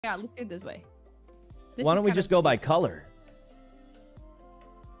Yeah, let's do it this way. Why don't we just go by color?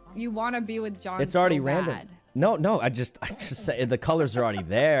 You want to be with John? It's already so random. bad. No. I just say the colors are already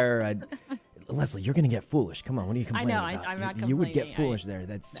there. Leslie, you're gonna get foolish. Come on, what are you complaining about? I'm not complaining. You would get foolish there.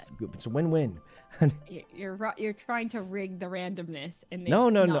 It's a win-win. You're trying to rig the randomness, and No.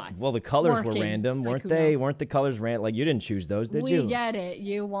 not Well, the colors were random, weren't they? Weren't the colors random? Like you didn't choose those, did you? We get it.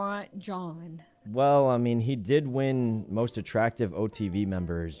 You want John. Well, I mean, he did win most attractive OTV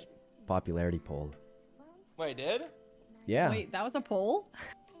members popularity poll. Wait, did? Yeah. Wait, that was a poll?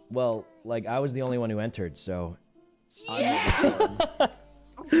 Well, like I was the only one who entered, so. Yeah.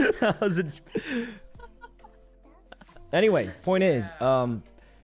 Anyway, point is,